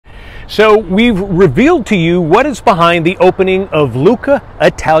So we've revealed to you what is behind the opening of Lucca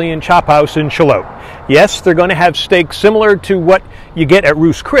Italian Chophouse in Charlotte. Yes, they're going to have steak similar to what you get at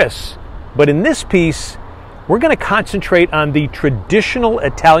Ruth's Chris, but in this piece, we're going to concentrate on the traditional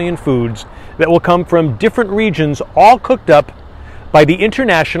Italian foods that will come from different regions, all cooked up by the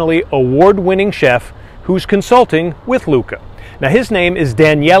internationally award-winning chef who's consulting with Lucca. Now, his name is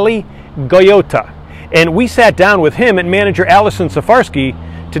Daniele Goyota, and we sat down with him and manager Allison Safarsky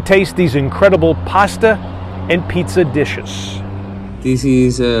to taste these incredible pasta and pizza dishes. This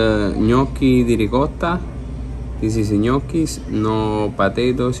is gnocchi di ricotta. This is gnocchis, no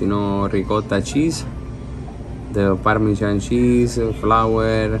potatoes, no ricotta cheese. The Parmesan cheese,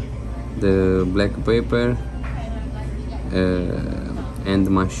 flour, the black pepper, and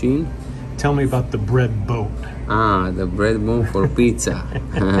machine. Tell me about the bread boat. Ah, the bread boat for pizza.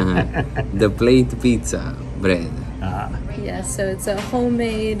 The plate pizza bread. Yeah, so it's a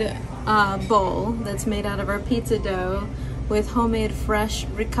homemade bowl that's made out of our pizza dough with homemade fresh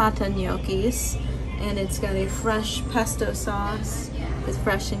ricotta gnocchis, and it's got a fresh pesto sauce with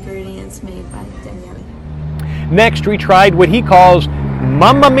fresh ingredients made by Daniele. Next, we tried what he calls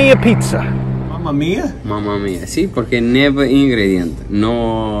Mamma Mia pizza. Mamma mia? Mamma mia, sì, porque never ingredient,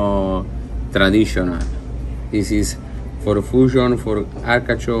 no traditional. This is for fusion, for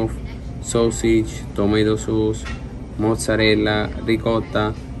artichoke, sausage, tomato sauce, mozzarella,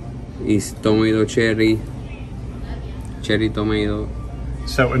 ricotta, is tomato cherry tomato.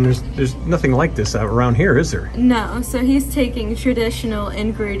 So, and there's nothing like this around here, is there? No, so he's taking traditional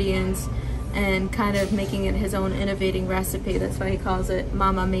ingredients and kind of making it his own innovating recipe. That's why he calls it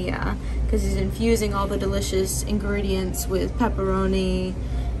Mamma Mia, because he's infusing all the delicious ingredients with pepperoni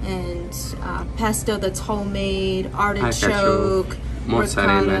and pesto that's homemade, artichoke,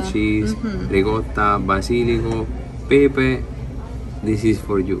 mozzarella ricotta. cheese, ricotta, basilico, pepper. This is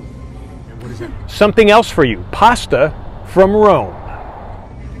for you. Something else for you, pasta from Rome.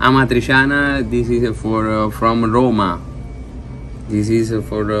 Amatriciana, this is for from Roma. This is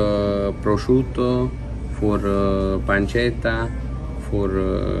for prosciutto, for pancetta, for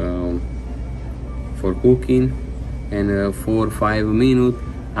cooking, and 4-5 minutes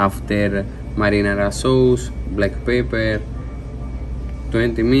after marinara sauce, black pepper,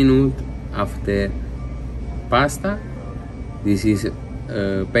 20 minutes after pasta. This is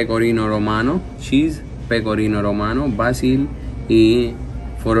pecorino romano, cheese, pecorino romano, basil, and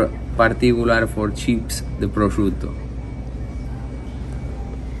for particular for chips, the prosciutto.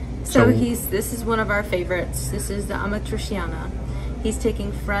 So this is one of our favorites. This is the amatriciana. He's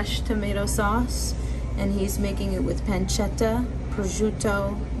taking fresh tomato sauce and he's making it with pancetta,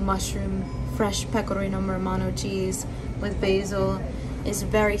 prosciutto, mushroom, fresh pecorino romano cheese with basil. It's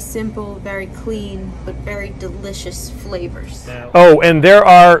very simple, very clean, but very delicious flavors. Oh, and there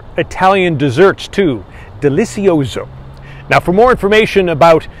are Italian desserts too, delicioso. Now, for more information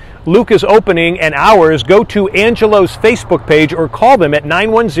about Lucca's opening and hours, go to Angelo's Facebook page or call them at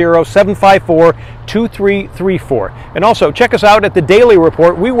 910-754-2334. And also, check us out at The Daily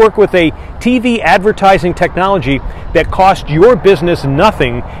Report. We work with a TV advertising technology that costs your business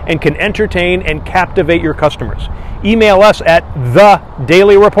nothing and can entertain and captivate your customers. Email us at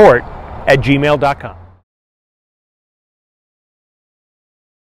thedailyreport@gmail.com.